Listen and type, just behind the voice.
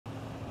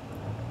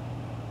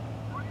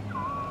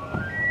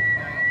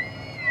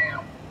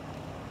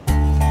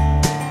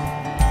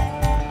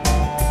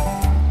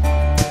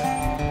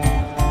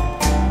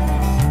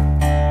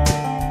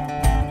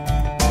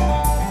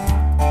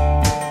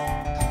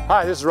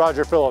Hi, this is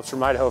Roger Phillips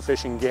from Idaho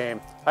Fish and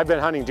Game. I've been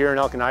hunting deer and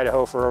elk in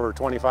Idaho for over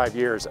 25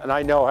 years, and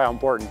I know how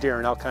important deer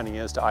and elk hunting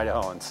is to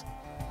Idahoans.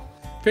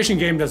 Fish and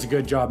Game does a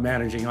good job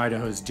managing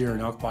Idaho's deer and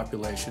elk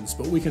populations,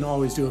 but we can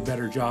always do a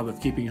better job of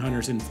keeping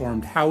hunters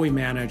informed how we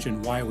manage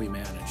and why we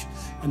manage.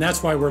 And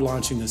that's why we're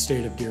launching the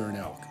State of Deer and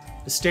Elk.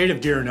 The State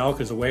of Deer and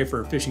Elk is a way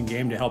for Fish and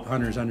Game to help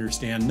hunters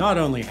understand not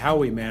only how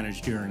we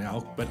manage deer and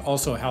elk, but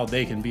also how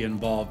they can be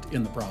involved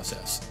in the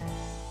process.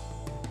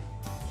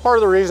 Part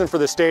of the reason for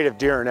the State of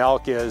Deer and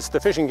Elk is the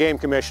Fish and Game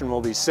Commission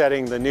will be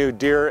setting the new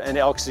deer and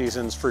elk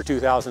seasons for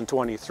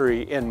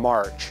 2023 in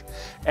March.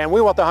 And we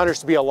want the hunters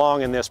to be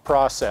along in this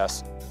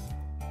process.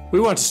 We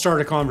want to start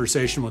a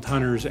conversation with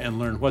hunters and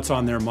learn what's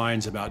on their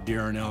minds about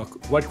deer and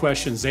elk, what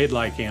questions they'd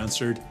like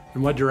answered,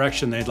 and what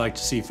direction they'd like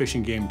to see Fish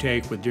and Game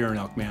take with deer and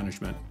elk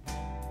management.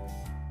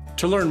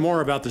 To learn more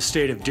about the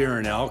State of Deer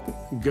and Elk,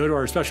 go to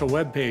our special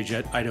webpage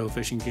at Idaho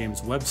Fish and Game's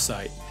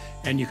website.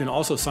 And you can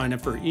also sign up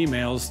for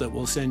emails that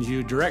will send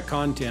you direct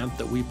content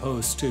that we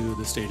post to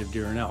the State of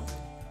Deer and Elk.